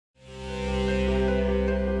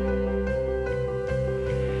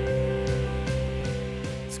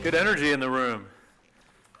Good energy in the room.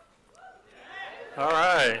 All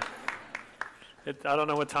right. I don't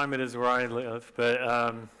know what time it is where I live, but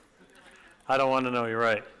I don't want to know, you're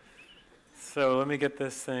right. So let me get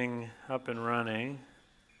this thing up and running.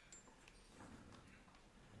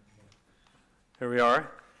 Here we are.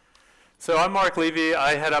 So I'm Mark Levy.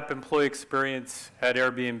 I head up employee experience at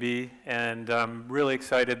Airbnb, and I'm really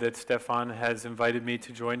excited that Stefan has invited me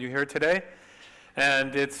to join you here today.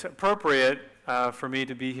 And it's appropriate for me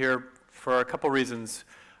to be here for a couple reasons.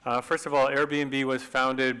 First of all, Airbnb was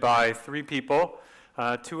founded by 3 people,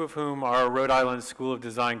 2 of whom are Rhode Island School of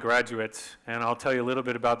Design graduates. And I'll tell you a little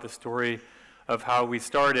bit about the story of how we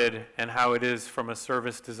started and how it is from a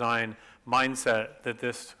service design mindset that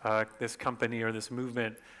this company or this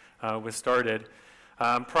movement was started.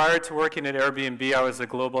 Prior to working at Airbnb, I was a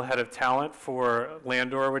global head of talent for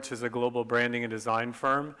Landor, which is a global branding and design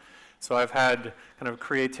firm. So I've had kind of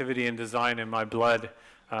creativity and design in my blood,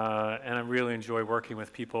 and I really enjoy working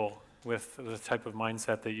with people with the type of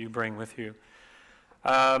mindset that you bring with you.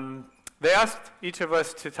 They asked each of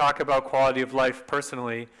us to talk about quality of life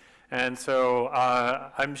personally, and so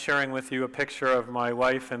I'm sharing with you a picture of my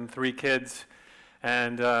wife and 3 kids,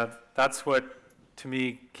 and that's what, to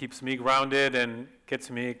me, keeps me grounded and gets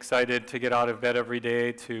me excited to get out of bed every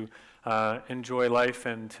day, to enjoy life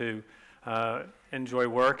and to enjoy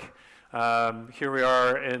work. Here we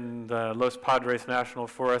are in the Los Padres National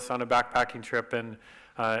Forest on a backpacking trip, and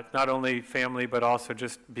not only family, but also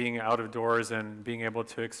just being out of doors and being able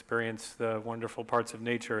to experience the wonderful parts of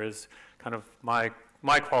nature is kind of my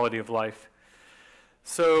quality of life.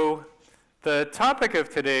 So the topic of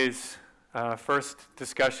today's first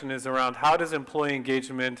discussion is around how does employee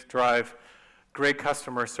engagement drive great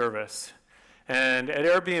customer service. And at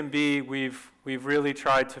Airbnb, we've really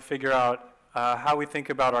tried to figure out how we think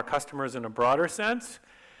about our customers in a broader sense.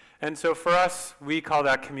 And so for us, we call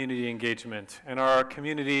that community engagement. And our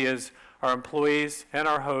community is our employees and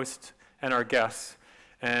our hosts and our guests.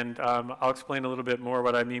 And I'll explain a little bit more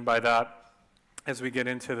what I mean by that as we get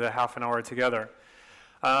into the half an hour together.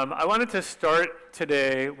 I wanted to start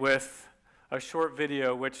today with a short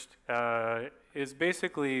video which is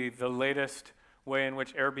basically the latest way in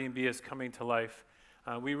which Airbnb is coming to life.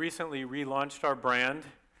 We recently relaunched our brand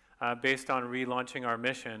based on relaunching our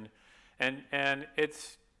mission. And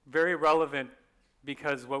it's very relevant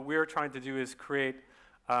because what we're trying to do is create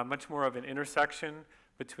much more of an intersection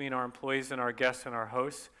between our employees and our guests and our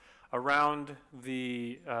hosts around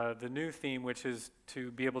the new theme, which is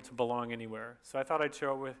to be able to belong anywhere. So I thought I'd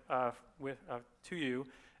show it to you,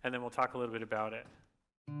 and then we'll talk a little bit about it.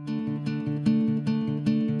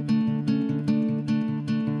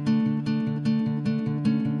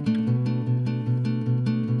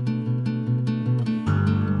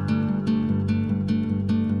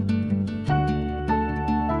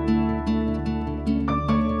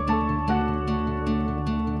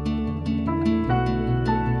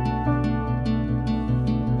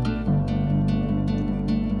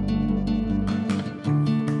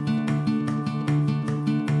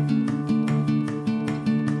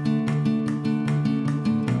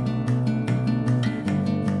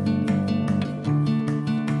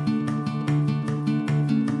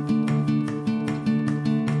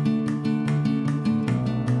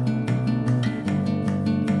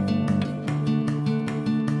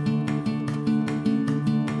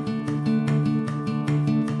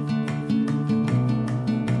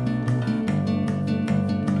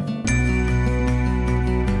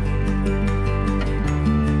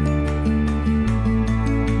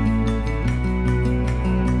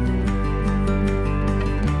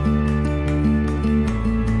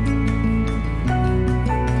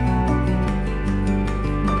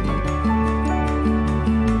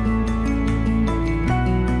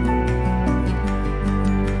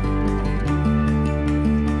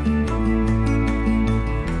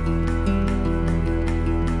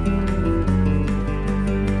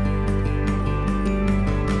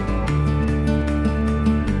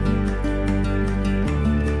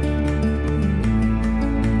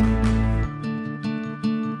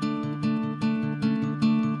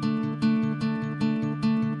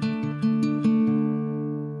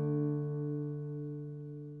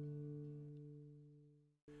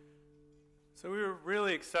 So we were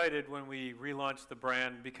really excited when we relaunched the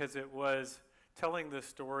brand because it was telling the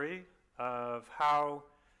story of how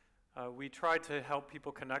we try to help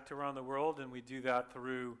people connect around the world, and we do that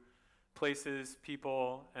through places,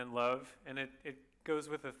 people, and love. And it goes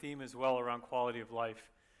with a theme as well around quality of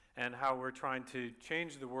life and how we're trying to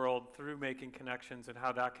change the world through making connections and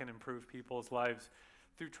how that can improve people's lives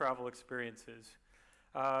through travel experiences.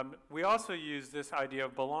 We also use this idea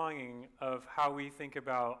of belonging, of how we think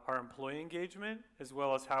about our employee engagement, as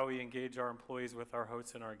well as how we engage our employees with our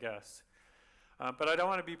hosts and our guests. But I don't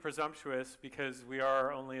want to be presumptuous because we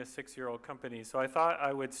are only a 6-year-old company. So I thought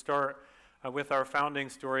I would start with our founding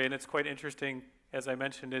story, and it's quite interesting. As I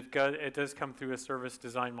mentioned, it does come through a service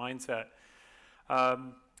design mindset.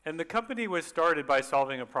 And the company was started by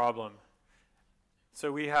solving a problem.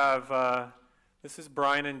 So we have, this is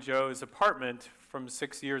Brian and Joe's apartment from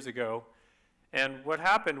 6 years ago. And what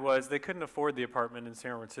happened was they couldn't afford the apartment in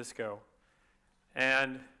San Francisco.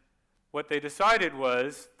 And what they decided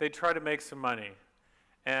was they'd try to make some money.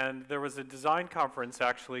 And there was a design conference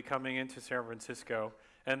actually coming into San Francisco,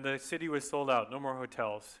 and the city was sold out, no more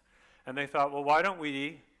hotels. And they thought, well, why don't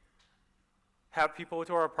we have people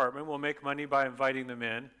to our apartment? We'll make money by inviting them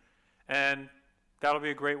in, and that'll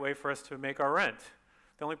be a great way for us to make our rent.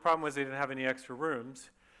 The only problem was they didn't have any extra rooms,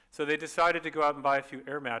 so they decided to go out and buy a few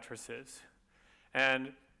air mattresses.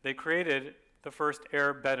 And they created the first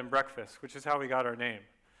air bed and breakfast, which is how we got our name.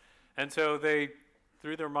 And so they,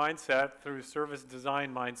 through their mindset, through service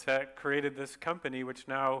design mindset, created this company, which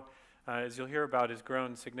now, as you'll hear about, has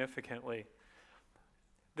grown significantly.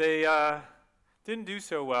 They didn't do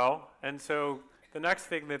so well, and so the next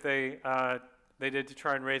thing that they did to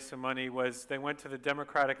try and raise some money was they went to the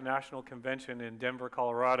Democratic National Convention in Denver,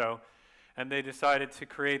 Colorado, and they decided to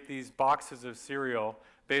create these boxes of cereal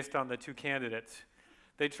based on the two candidates.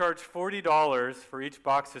 They charged $40 for each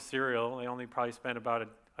box of cereal. They only probably spent about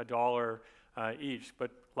a dollar each, but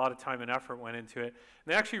a lot of time and effort went into it. And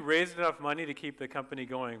they actually raised enough money to keep the company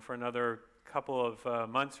going for another couple of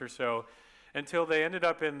months or so, until they ended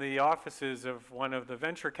up in the offices of one of the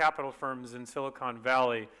venture capital firms in Silicon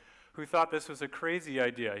Valley, who thought this was a crazy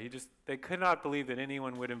idea. They could not believe that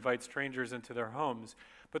anyone would invite strangers into their homes.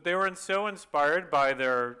 But they were so inspired by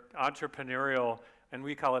their entrepreneurial, and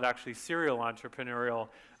we call it actually serial entrepreneurial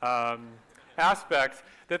aspects,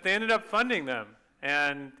 that they ended up funding them.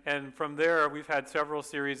 And from there, we've had several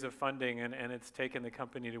series of funding, and it's taken the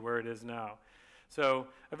company to where it is now. So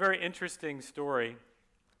a very interesting story.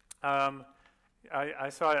 I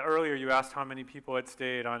saw earlier you asked how many people had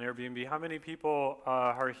stayed on Airbnb. How many people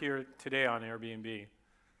are here today on Airbnb?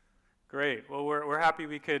 Great. Well, we're happy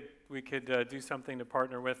we could do something to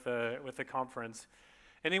partner with the conference.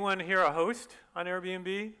 Anyone here a host on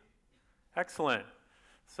Airbnb? Excellent.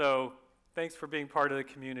 So thanks for being part of the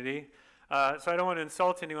community. So I don't want to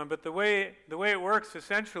insult anyone, but the way it works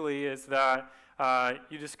essentially is that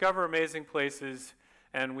you discover amazing places,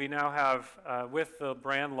 and we now have, with the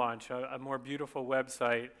brand launch, a more beautiful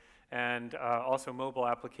website and also mobile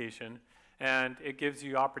application. And it gives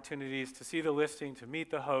you opportunities to see the listing, to meet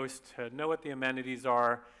the host, to know what the amenities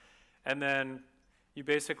are, and then you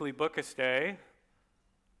basically book a stay,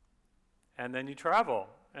 and then you travel.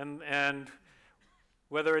 And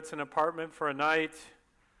whether it's an apartment for a night,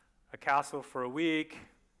 a castle for a week,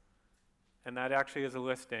 and that actually is a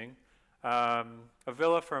listing, a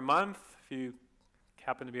villa for a month, if you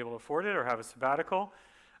happen to be able to afford it or have a sabbatical.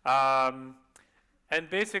 And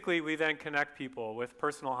basically, we then connect people with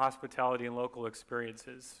personal hospitality and local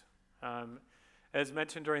experiences. As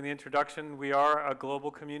mentioned during the introduction, we are a global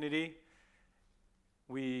community.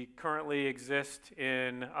 We currently exist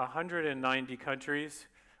in 190 countries.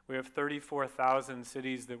 We have 34,000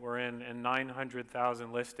 cities that we're in and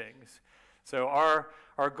 900,000 listings. So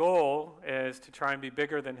our goal is to try and be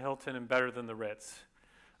bigger than Hilton and better than the Ritz.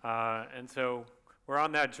 And so we're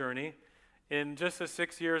on that journey. In just the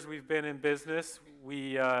 6 years we've been in business,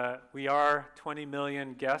 we are 20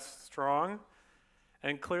 million guests strong.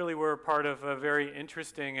 And clearly we're part of a very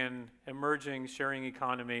interesting and emerging sharing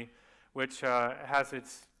economy, which has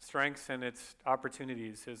its strengths and its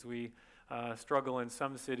opportunities as we struggle in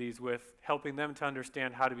some cities with helping them to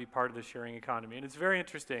understand how to be part of the sharing economy. And it's very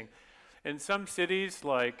interesting. In some cities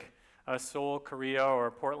like Seoul, Korea,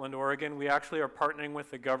 or Portland, Oregon, we actually are partnering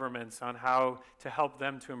with the governments on how to help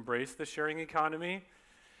them to embrace the sharing economy.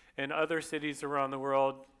 In other cities around the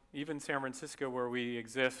world, even San Francisco where we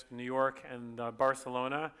exist, New York and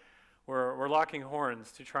Barcelona, we're locking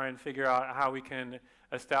horns to try and figure out how we can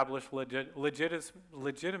establish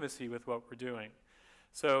legitimacy with what we're doing.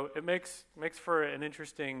 So it makes for an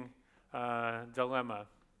interesting dilemma,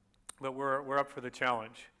 but we're up for the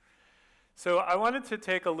challenge. So I wanted to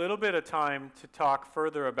take a little bit of time to talk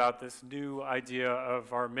further about this new idea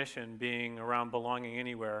of our mission being around belonging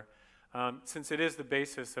anywhere, since it is the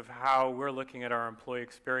basis of how we're looking at our employee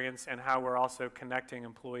experience and how we're also connecting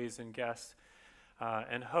employees and guests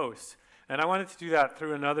and hosts. And I wanted to do that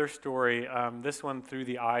through another story, this one through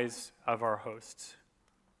the eyes of our hosts.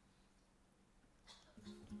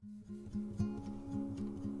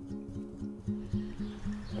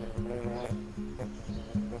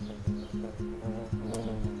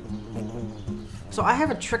 So I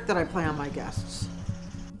have a trick that I play on my guests.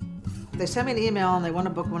 They send me an email and they want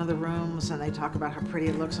to book one of the rooms and they talk about how pretty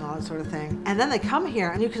it looks and all that sort of thing. And then they come here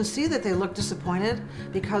and you can see that they look disappointed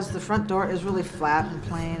because the front door is really flat and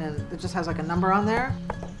plain and it just has like a number on there.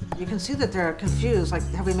 You can see that they're confused, like,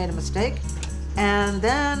 have we made a mistake? And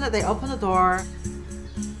then they open the door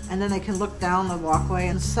and then they can look down the walkway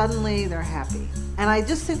and suddenly they're happy. And I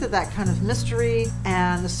just think that that kind of mystery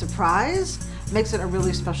and the surprise makes it a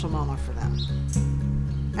really special moment for them.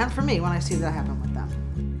 And for me when I see that happen with them.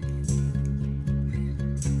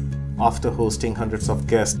 After hosting hundreds of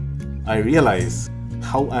guests, I realize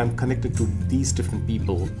how I'm connected to these different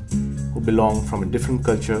people who belong from a different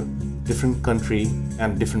culture, different country,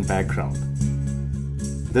 and different background.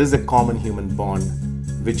 There is a common human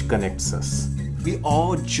bond which connects us. We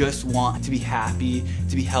all just want to be happy,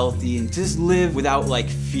 to be healthy, and just live without like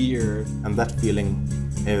fear. And that feeling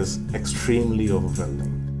is extremely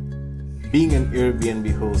overwhelming. Being an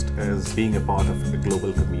Airbnb host is being a part of a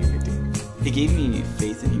global community. It gave me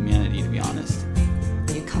faith in humanity, to be honest.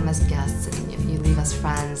 You come as guests and you leave as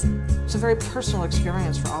friends. It's a very personal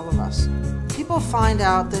experience for all of us. People find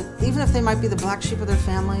out that even if they might be the black sheep of their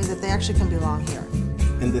family, that they actually can belong here.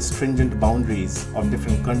 In the stringent boundaries of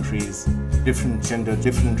different countries, different gender,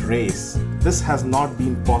 different race, this has not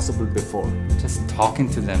been possible before. Just talking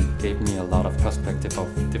to them gave me a lot of perspective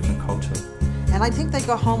of different cultures. And I think they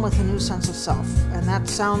go home with a new sense of self. And that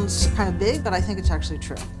sounds kind of big, but I think it's actually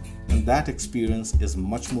true. And that experience is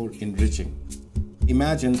much more enriching.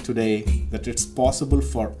 Imagine today that it's possible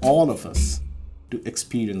for all of us to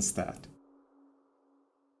experience that.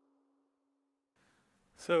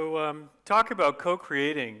 So talk about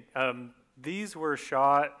co-creating. These were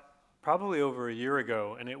shot probably over a year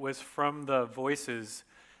ago, and it was from the voices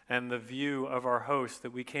and the view of our host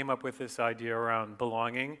that we came up with this idea around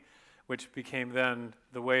belonging, which became then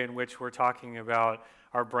the way in which we're talking about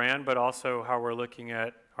our brand, but also how we're looking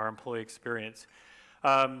at our employee experience.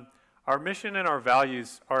 Our mission and our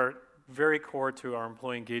values are very core to our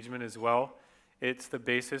employee engagement as well. It's the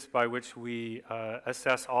basis by which we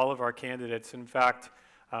assess all of our candidates. In fact,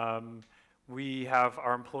 we have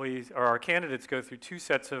our employees, or our candidates go through two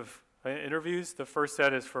sets of interviews. The first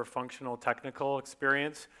set is for functional technical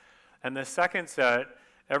experience, and the second set,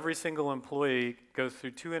 every single employee goes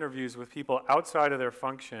through two interviews with people outside of their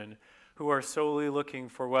function who are solely looking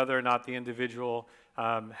for whether or not the individual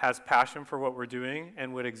has passion for what we're doing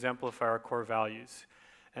and would exemplify our core values.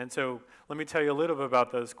 And so let me tell you a little bit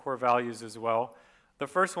about those core values as well. The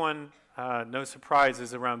first one, no surprise,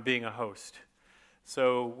 is around being a host.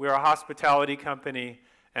 So we're a hospitality company,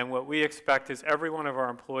 and what we expect is every one of our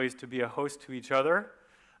employees to be a host to each other,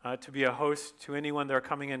 to be a host to anyone they're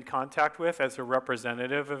coming in contact with as a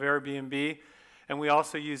representative of Airbnb. And we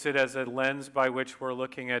also use it as a lens by which we're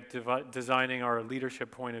looking at designing our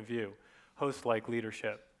leadership point of view, host-like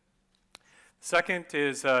leadership. Second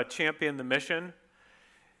is champion the mission.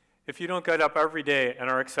 If you don't get up every day and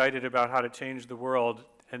are excited about how to change the world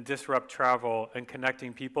and disrupt travel and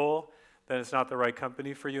connecting people, then it's not the right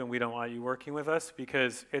company for you, and we don't want you working with us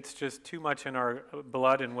because it's just too much in our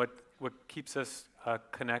blood and what keeps us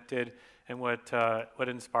connected and what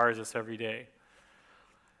inspires us every day.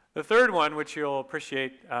 The third one, which you'll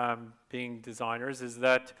appreciate being designers, is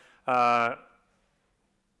that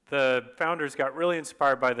the founders got really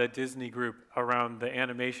inspired by the Disney group around the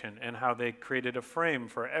animation and how they created a frame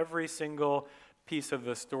for every single piece of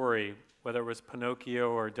the story, whether it was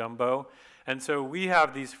Pinocchio or Dumbo. And so we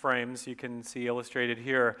have these frames, you can see illustrated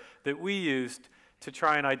here, that we used to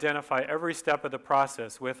try and identify every step of the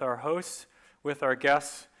process with our hosts, with our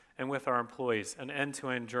guests, and with our employees, an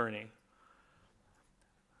end-to-end journey.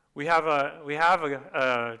 We have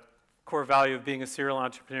a core value of being a serial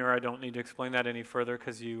entrepreneur. I don't need to explain that any further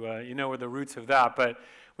because you know the roots of that. But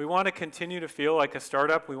we want to continue to feel like a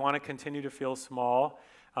startup. We want to continue to feel small.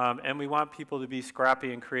 And we want people to be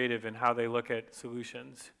scrappy and creative in how they look at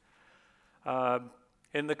solutions.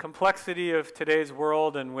 In the complexity of today's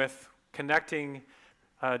world and with connecting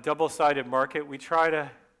a double-sided market, we try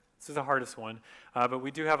to, this is the hardest one, but we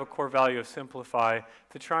do have a core value of simplify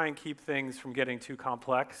to try and keep things from getting too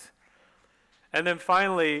complex. And then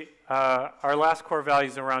finally, our last core value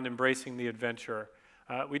is around embracing the adventure.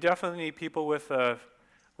 We definitely need people with not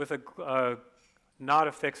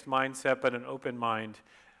a fixed mindset, but an open mind,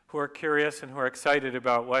 who are curious and who are excited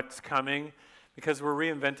about what's coming, because we're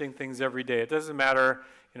reinventing things every day. It doesn't matter,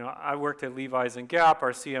 I worked at Levi's and Gap.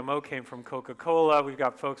 Our CMO came from Coca-Cola. We've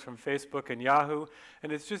got folks from Facebook and Yahoo,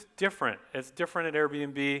 and it's just different. It's different at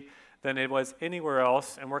Airbnb than it was anywhere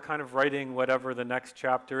else, and we're kind of writing whatever the next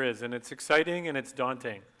chapter is, and it's exciting and it's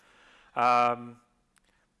daunting, and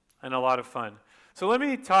a lot of fun. So let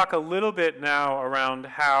me talk a little bit now around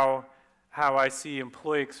how I see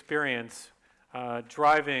employee experience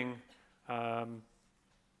driving our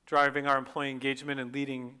employee engagement and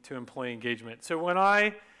leading to employee engagement. So when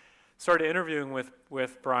I started interviewing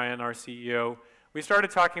with Brian, our CEO, we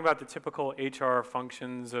started talking about the typical HR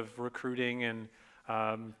functions of recruiting and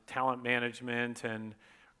talent management and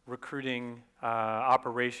recruiting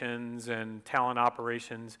operations and talent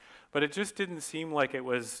operations, but it just didn't seem like it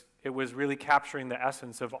was really capturing the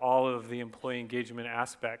essence of all of the employee engagement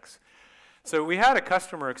aspects. So we had a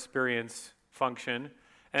customer experience function,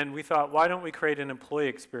 and we thought, why don't we create an employee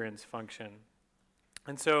experience function?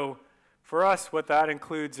 And so for us, what that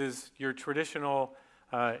includes is your traditional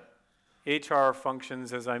HR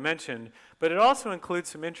functions, as I mentioned, but it also includes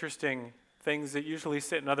some interesting things that usually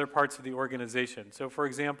sit in other parts of the organization. So for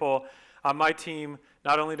example, on my team,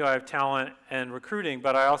 not only do I have talent and recruiting,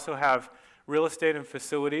 but I also have real estate and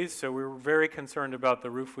facilities. So we were very concerned about the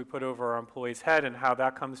roof we put over our employees' head and how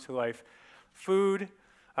that comes to life. Food,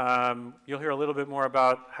 you'll hear a little bit more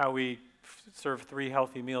about how we serve 3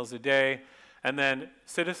 healthy meals a day. And then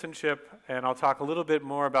citizenship, and I'll talk a little bit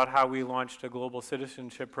more about how we launched a global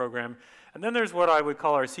citizenship program. And then there's what I would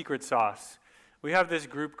call our secret sauce. We have this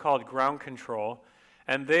group called Ground Control,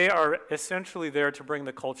 and they are essentially there to bring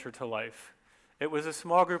the culture to life. It was a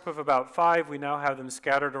small group of about 5. We now have them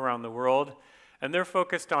scattered around the world, and they're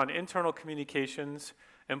focused on internal communications,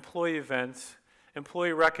 employee events,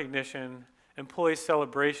 employee recognition, employee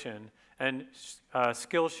celebration, and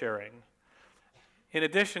skill sharing. In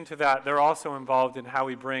addition to that, they're also involved in how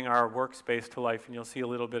we bring our workspace to life, and you'll see a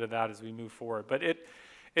little bit of that as we move forward. But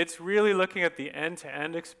it's really looking at the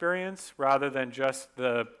end-to-end experience rather than just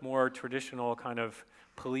the more traditional kind of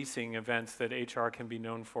policing events that HR can be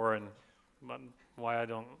known for, and why I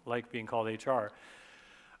don't like being called HR.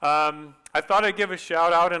 I thought I'd give a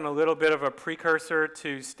shout out and a little bit of a precursor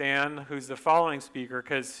to Stan, who's the following speaker,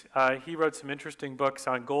 because he wrote some interesting books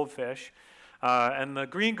on goldfish. And the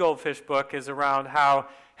Green Goldfish book is around how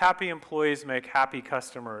happy employees make happy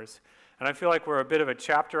customers. And I feel like we're a bit of a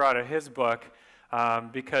chapter out of his book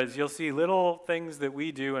because you'll see little things that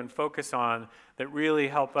we do and focus on that really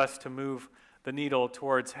help us to move the needle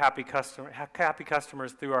towards happy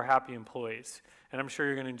customers through our happy employees. And I'm sure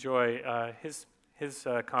you're going to enjoy his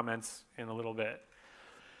comments in a little bit.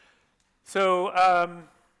 So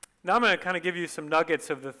now I'm going to kind of give you some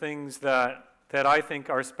nuggets of the things that I think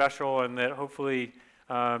are special and that hopefully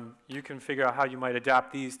you can figure out how you might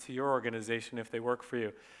adapt these to your organization if they work for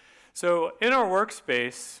you. So in our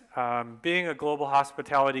workspace, being a global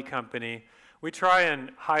hospitality company, we try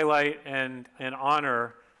and highlight and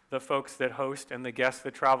honor the folks that host and the guests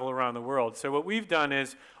that travel around the world. So what we've done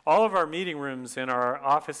is all of our meeting rooms in our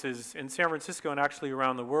offices in San Francisco and actually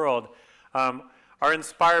around the world are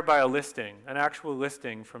inspired by a listing, an actual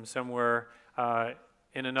listing from somewhere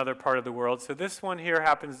in another part of the world. So this one here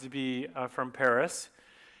happens to be from Paris,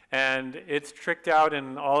 and it's tricked out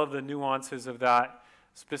in all of the nuances of that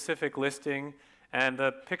specific listing, and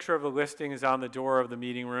the picture of the listing is on the door of the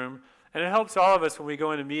meeting room. And it helps all of us when we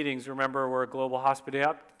go into meetings, remember we're a global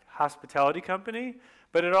hospitality company,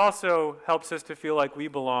 but it also helps us to feel like we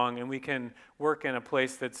belong and we can work in a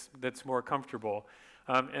place that's more comfortable.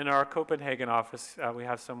 In our Copenhagen office, we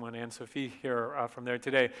have someone, Anne-Sophie, here from there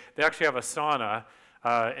today. They actually have a sauna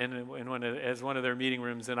as one of their meeting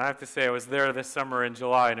rooms, and I have to say I was there this summer in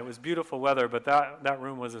July, and it was beautiful weather, but that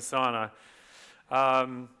room was a sauna.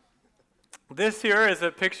 This here is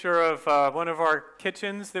a picture of one of our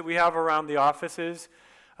kitchens that we have around the offices.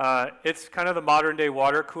 It's kind of the modern-day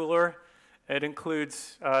water cooler. It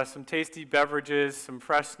includes some tasty beverages, some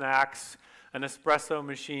fresh snacks, an espresso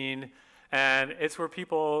machine, and it's where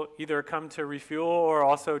people either come to refuel or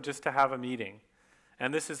also just to have a meeting.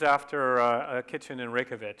 And this is after a kitchen in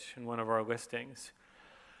Reykjavik in one of our listings.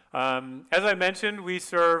 As I mentioned, we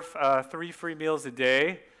serve 3 free meals a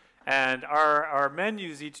day. And our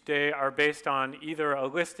menus each day are based on either a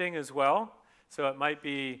listing as well. So it might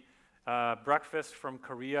be breakfast from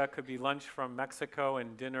Korea, could be lunch from Mexico,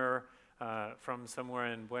 and dinner from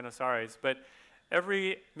somewhere in Buenos Aires. But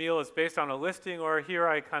every meal is based on a listing, or here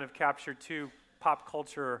I kind of captured 2 pop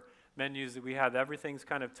culture menus that we have. Everything's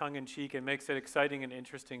kind of tongue-in-cheek and makes it exciting and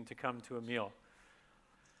interesting to come to a meal.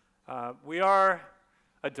 We are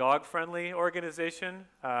a dog-friendly organization.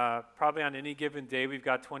 Probably on any given day, we've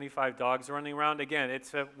got 25 dogs running around. Again,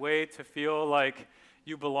 it's a way to feel like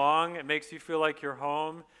you belong. It makes you feel like you're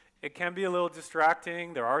home. It can be a little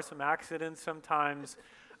distracting. There are some accidents sometimes.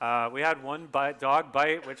 We had one dog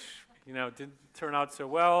bite, which didn't turn out so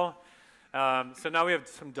well. So now we have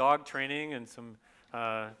some dog training and some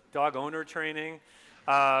dog owner training.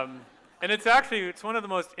 And it's one of the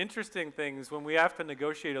most interesting things when we have to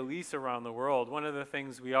negotiate a lease around the world. One of the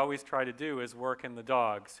things we always try to do is work in the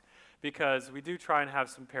dogs, because we do try and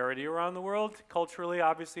have some parity around the world. Culturally,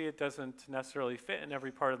 obviously, it doesn't necessarily fit in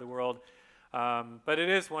every part of the world, but it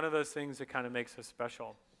is one of those things that kind of makes us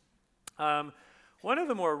special. One of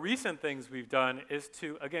the more recent things we've done is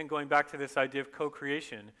to, again, going back to this idea of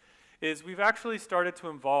co-creation, is we've actually started to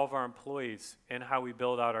involve our employees in how we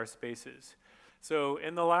build out our spaces. So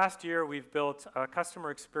in the last year, we've built customer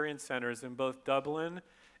experience centers in both Dublin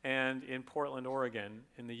and in Portland, Oregon,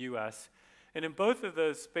 in the US. And in both of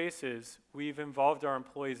those spaces, we've involved our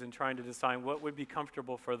employees in trying to decide what would be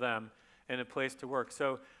comfortable for them in a place to work.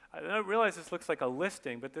 So I realize this looks like a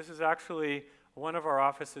listing, but this is actually one of our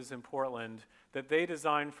offices in Portland that they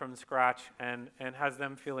designed from scratch and has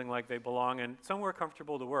them feeling like they belong and somewhere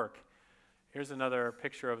comfortable to work. Here's another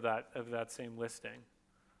picture of that same listing.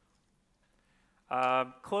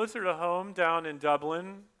 Closer to home, down in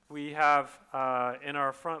Dublin, we have in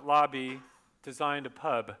our front lobby designed a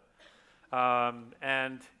pub.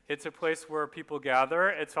 And it's a place where people gather.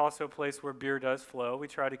 It's also a place where beer does flow. We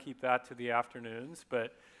try to keep that to the afternoons,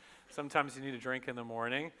 but sometimes you need a drink in the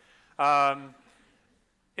morning.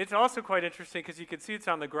 It's also quite interesting because you can see it's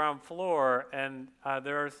on the ground floor, and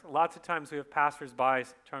there's lots of times we have passers-by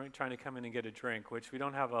trying to come in and get a drink, which we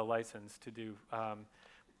don't have a license to do.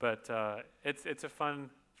 But it's a fun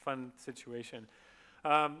situation.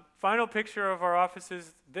 Final picture of our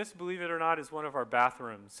offices. This, believe it or not, is one of our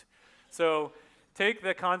bathrooms. So take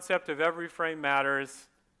the concept of every frame matters,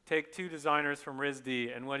 take two designers from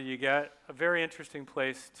RISD, and what do you get? A very interesting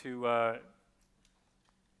place to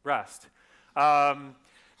rest.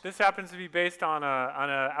 This happens to be based on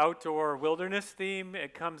an outdoor wilderness theme.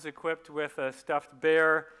 It comes equipped with a stuffed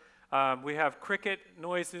bear. We have cricket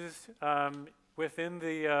noises within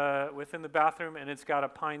the bathroom, and it's got a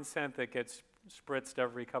pine scent that gets spritzed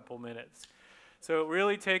every couple minutes. So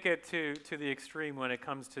really take it to the extreme when it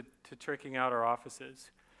comes to tricking out our offices.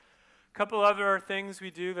 A couple other things we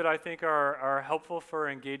do that I think are helpful for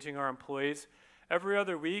engaging our employees. Every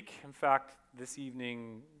other week, in fact, this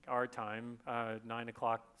evening, our time, 9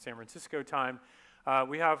 o'clock San Francisco time,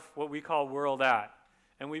 we have what we call World At.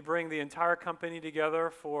 And we bring the entire company together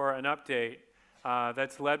for an update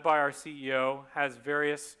that's led by our CEO, has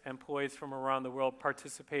various employees from around the world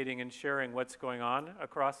participating and sharing what's going on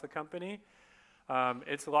across the company.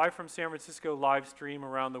 It's live from San Francisco, live stream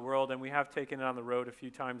around the world, and we have taken it on the road a few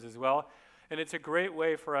times as well. And it's a great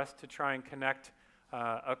way for us to try and connect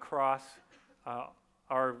across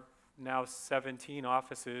our now 17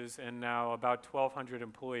 offices and now about 1,200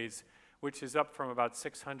 employees, which is up from about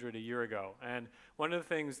 600 a year ago. And one of the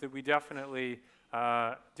things that we definitely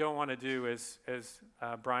don't want to do is, as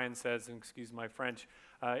Brian says, and excuse my French,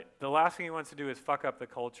 the last thing he wants to do is fuck up the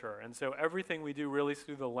culture. And so everything we do really is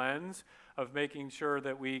through the lens of making sure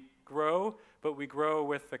that we grow, but we grow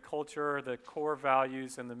with the culture, the core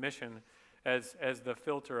values, and the mission as the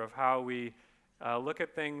filter of how we look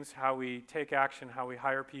at things, how we take action, how we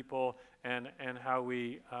hire people, and how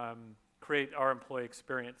we create our employee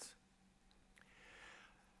experience.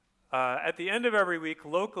 At the end of every week,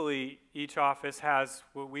 locally, each office has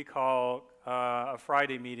what we call a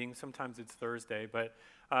Friday meeting. Sometimes it's Thursday, but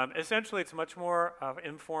essentially it's much more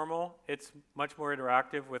informal. It's much more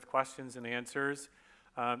interactive with questions and answers.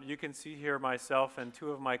 You can see here myself and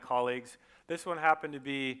two of my colleagues. This one happened to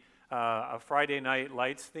be a Friday Night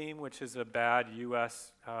Lights theme, which is a bad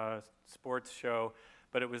US sports show,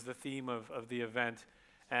 but it was the theme of the event.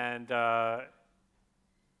 And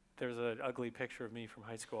there's an ugly picture of me from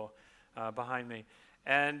high school behind me.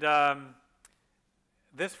 And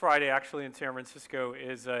this Friday, actually, in San Francisco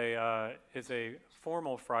is a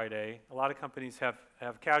formal Friday. A lot of companies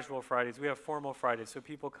have casual Fridays. We have formal Fridays, so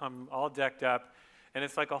people come all decked up, and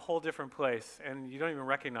it's like a whole different place. And you don't even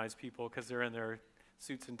recognize people because they're in their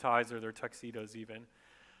suits and ties or their tuxedos even.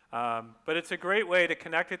 But it's a great way to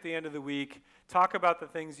connect at the end of the week, talk about the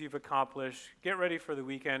things you've accomplished, get ready for the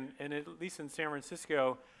weekend, and at least in San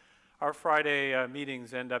Francisco, our Friday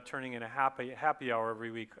meetings end up turning into happy hour every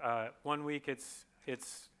week. One week it's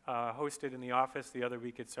hosted in the office, the other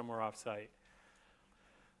week it's somewhere off-site.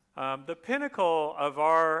 The pinnacle of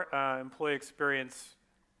our employee experience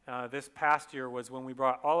this past year was when we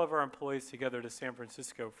brought all of our employees together to San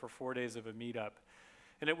Francisco for 4 days of a meetup.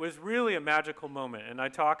 And it was really a magical moment. And I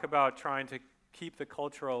talk about trying to keep the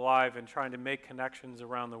culture alive and trying to make connections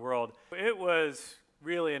around the world. It was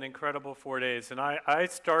really an incredible 4 days. And I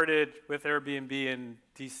started with Airbnb in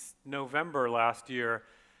November last year,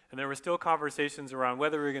 and there were still conversations around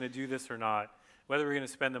whether we were going to do this or not, whether we were going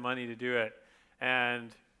to spend the money to do it.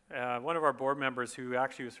 And one of our board members who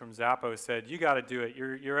actually was from Zappos said, you got to do it.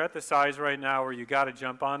 You're at the size right now where you got to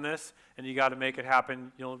jump on this and you got to make it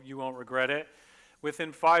happen. You won't regret it.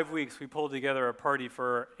 Within 5 weeks, we pulled together a party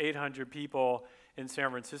for 800 people in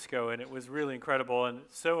San Francisco, and it was really incredible, and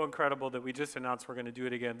so incredible that we just announced we're going to do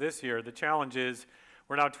it again this year. The challenge is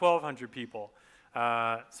we're now 1,200 people.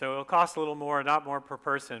 So it'll cost a little more, not more per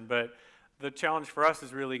person, but the challenge for us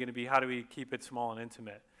is really going to be how do we keep it small and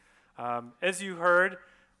intimate. As you heard,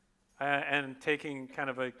 and taking kind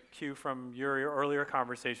of a cue from your earlier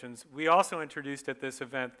conversations, we also introduced at this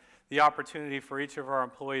event the opportunity for each of our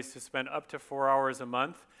employees to spend up to 4 hours a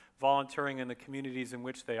month volunteering in the communities in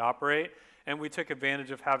which they operate. And we took advantage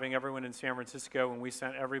of having everyone in San Francisco, and we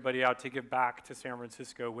sent everybody out to give back to San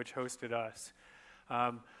Francisco, which hosted us.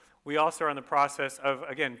 We also are in the process of,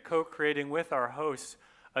 again, co-creating with our hosts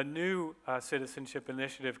a new citizenship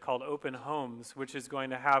initiative called Open Homes, which is going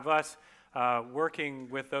to have us working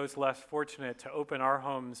with those less fortunate to open our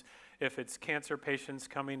homes if it's cancer patients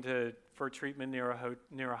coming for treatment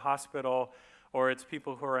near a hospital, or it's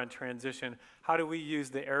people who are in transition. How do we use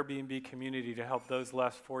the Airbnb community to help those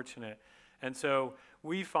less fortunate? And so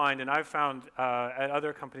we find, and I've found at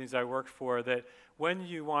other companies I worked for, that when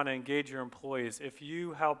you want to engage your employees, if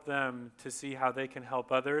you help them to see how they can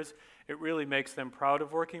help others, it really makes them proud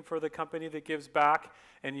of working for the company that gives back.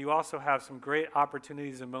 And you also have some great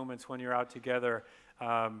opportunities and moments when you're out together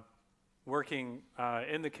working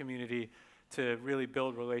in the community to really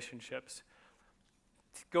build relationships.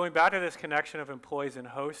 Going back to this connection of employees and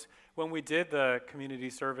hosts, when we did the community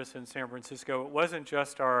service in San Francisco, it wasn't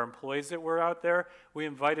just our employees that were out there. We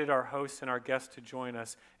invited our hosts and our guests to join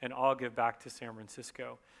us and all give back to San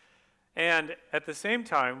Francisco. And at the same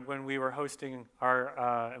time, when we were hosting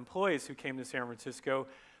our employees who came to San Francisco,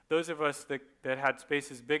 those of us that had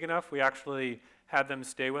spaces big enough, we actually had them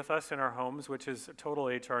stay with us in our homes, which is a total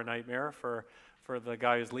HR nightmare for the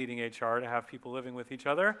guy who's leading HR to have people living with each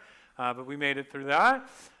other. But we made it through that.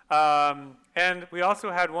 And we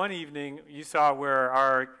also had one evening, you saw, where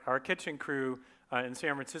our kitchen crew in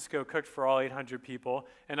San Francisco cooked for all 800 people.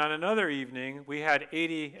 And on another evening, we had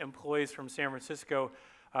 80 employees from San Francisco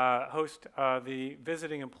host the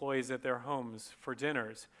visiting employees at their homes for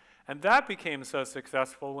dinners. And that became so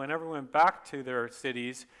successful, when everyone went back to their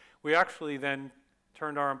cities, we actually then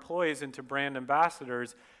turned our employees into brand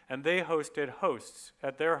ambassadors, and they hosted hosts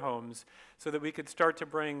at their homes so that we could start to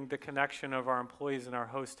bring the connection of our employees and our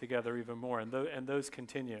hosts together even more, and those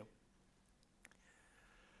continue.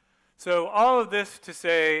 So all of this to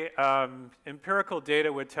say, empirical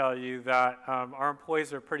data would tell you that our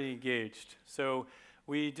employees are pretty engaged. So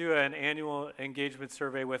we do an annual engagement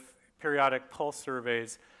survey with periodic pulse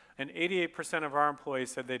surveys, and 88% of our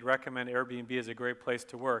employees said they'd recommend Airbnb as a great place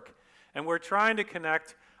to work. And we're trying to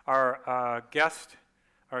connect our guest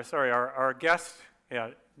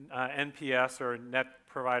NPS or Net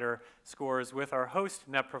Provider scores with our host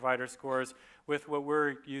Net Provider scores with what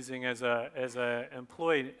we're using as a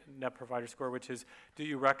employee Net Provider score, which is, do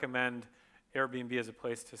you recommend Airbnb as a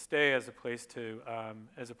place to stay, as a place to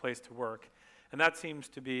work? And that seems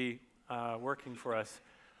to be working for us.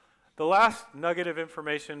 The last nugget of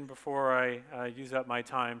information before I use up my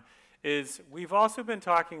time is we've also been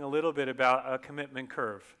talking a little bit about a commitment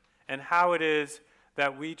curve and how it is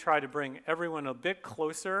that we try to bring everyone a bit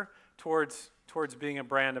closer towards being a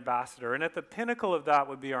brand ambassador. And at the pinnacle of that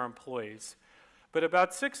would be our employees. But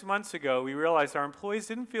about 6 months ago, we realized our employees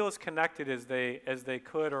didn't feel as connected as they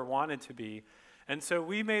could or wanted to be. And so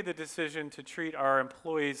we made the decision to treat our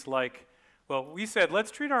employees like, well, we said, let's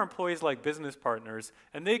treat our employees like business partners.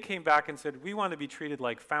 And they came back and said, we want to be treated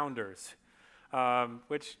like founders.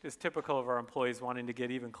 Which is typical of our employees wanting to get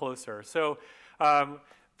even closer. So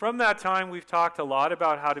from that time, we've talked a lot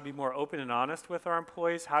about how to be more open and honest with our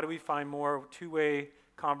employees. How do we find more two-way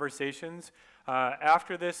conversations?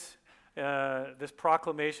 After this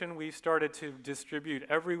proclamation, we started to distribute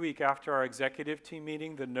every week after our executive team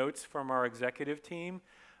meeting the notes from our executive team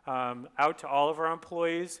out to all of our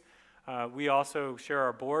employees. We also share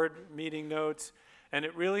our board meeting notes. And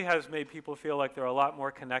it really has made people feel like they're a lot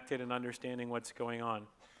more connected and understanding what's going on.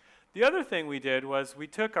 The other thing we did was we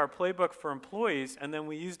took our playbook for employees and then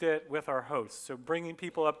we used it with our hosts, so bringing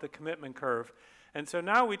people up the commitment curve. And so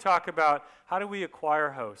now we talk about how do we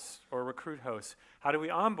acquire hosts or recruit hosts? How do we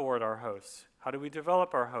onboard our hosts? How do we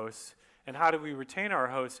develop our hosts? And how do we retain our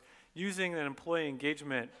hosts using an employee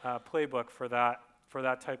engagement playbook for that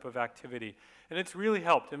type of activity? And it's really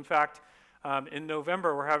helped. In fact, in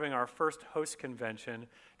November, we're having our first host convention,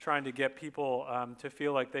 trying to get people to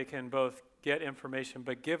feel like they can both get information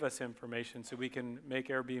but give us information so we can make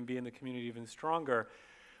Airbnb in the community even stronger.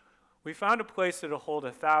 We found a place that'll hold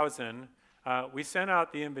 1,000. We sent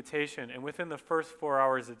out the invitation, and within the first 4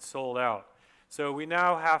 hours, it sold out. So we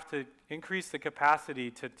now have to increase the capacity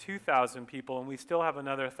to 2,000 people, and we still have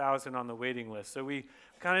another 1,000 on the waiting list. So we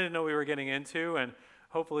kind of didn't know what we were getting into, and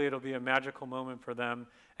hopefully it'll be a magical moment for them,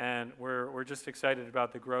 and we're just excited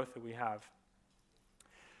about the growth that we have.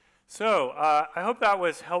 So I hope that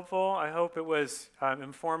was helpful. I hope it was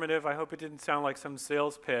informative. I hope it didn't sound like some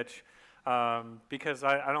sales pitch, because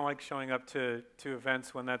I don't like showing up to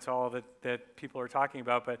events when that's all that people are talking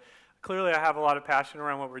about. But clearly I have a lot of passion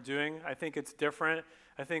around what we're doing. I think it's different.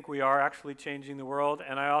 I think we are actually changing the world.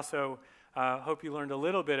 And I also hope you learned a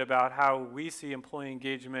little bit about how we see employee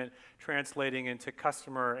engagement translating into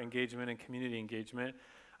customer engagement and community engagement.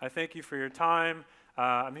 I thank you for your time.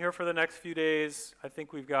 I'm here for the next few days. I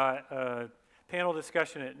think we've got a panel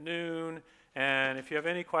discussion at noon. And if you have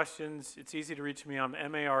any questions, it's easy to reach me. I'm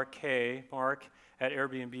Mark, Mark at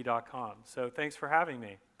Airbnb.com. So thanks for having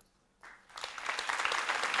me.